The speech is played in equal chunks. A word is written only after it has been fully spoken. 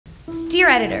Dear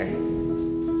editor,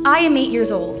 I am 8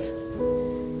 years old.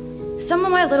 Some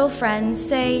of my little friends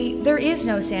say there is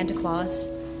no Santa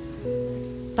Claus.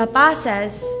 Papa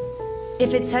says,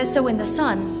 if it says so in the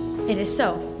sun, it is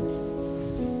so.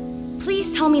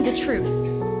 Please tell me the truth.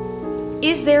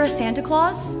 Is there a Santa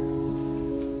Claus?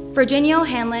 Virginia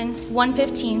O'Hanlon,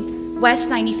 115th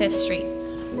West 95th Street.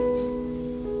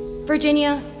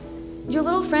 Virginia, your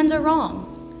little friends are wrong.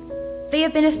 They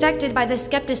have been affected by the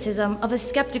skepticism of a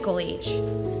skeptical age.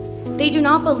 They do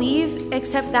not believe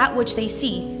except that which they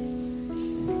see.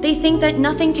 They think that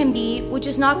nothing can be which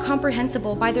is not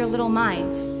comprehensible by their little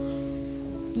minds.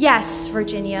 Yes,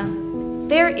 Virginia,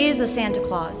 there is a Santa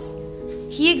Claus.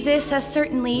 He exists as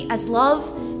certainly as love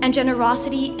and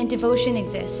generosity and devotion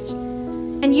exist.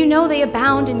 And you know they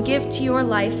abound and give to your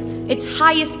life its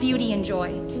highest beauty and joy.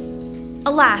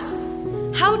 Alas,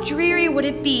 how dreary would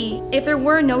it be if there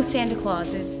were no Santa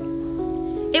Clauses?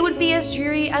 It would be as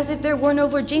dreary as if there were no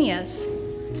Virginias.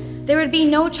 There would be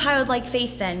no childlike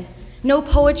faith then, no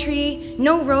poetry,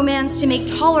 no romance to make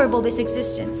tolerable this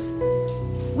existence.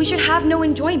 We should have no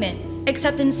enjoyment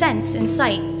except in sense and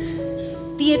sight.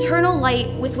 The eternal light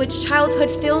with which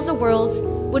childhood fills the world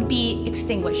would be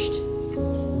extinguished.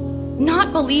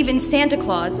 Not believe in Santa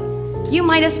Claus, you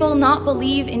might as well not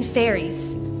believe in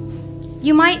fairies.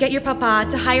 You might get your papa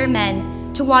to hire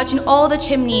men to watch in all the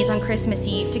chimneys on Christmas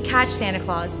Eve to catch Santa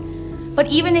Claus, but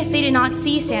even if they did not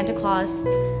see Santa Claus,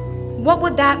 what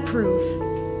would that prove?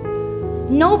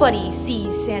 Nobody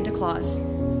sees Santa Claus,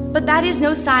 but that is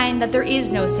no sign that there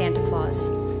is no Santa Claus.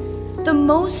 The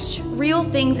most real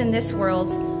things in this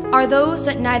world are those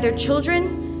that neither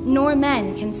children nor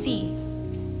men can see.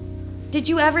 Did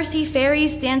you ever see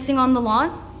fairies dancing on the lawn?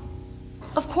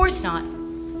 Of course not.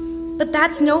 But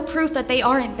that's no proof that they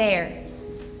aren't there.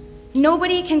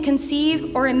 Nobody can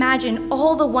conceive or imagine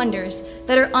all the wonders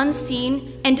that are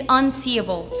unseen and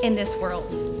unseeable in this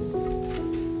world.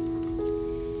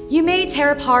 You may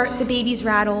tear apart the baby's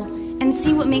rattle and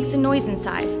see what makes a noise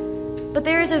inside, but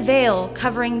there is a veil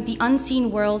covering the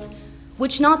unseen world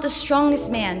which not the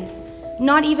strongest man,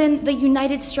 not even the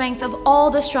united strength of all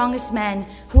the strongest men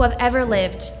who have ever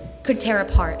lived, could tear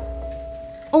apart.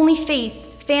 Only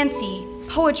faith, fancy,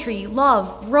 poetry,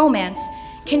 love, romance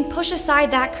can push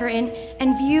aside that curtain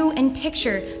and view and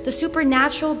picture the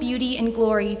supernatural beauty and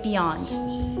glory beyond.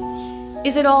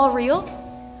 Is it all real?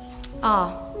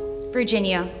 Ah,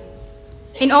 Virginia,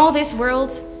 in all this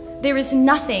world, there is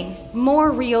nothing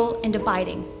more real and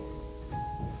abiding.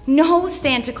 No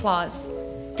Santa Claus.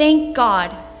 Thank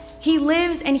God. He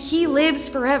lives and he lives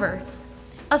forever.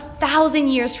 1,000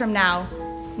 years from now,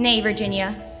 nay,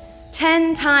 Virginia,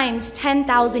 10 times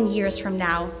 10,000 years from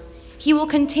now, he will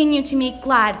continue to make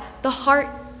glad the heart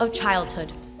of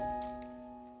childhood.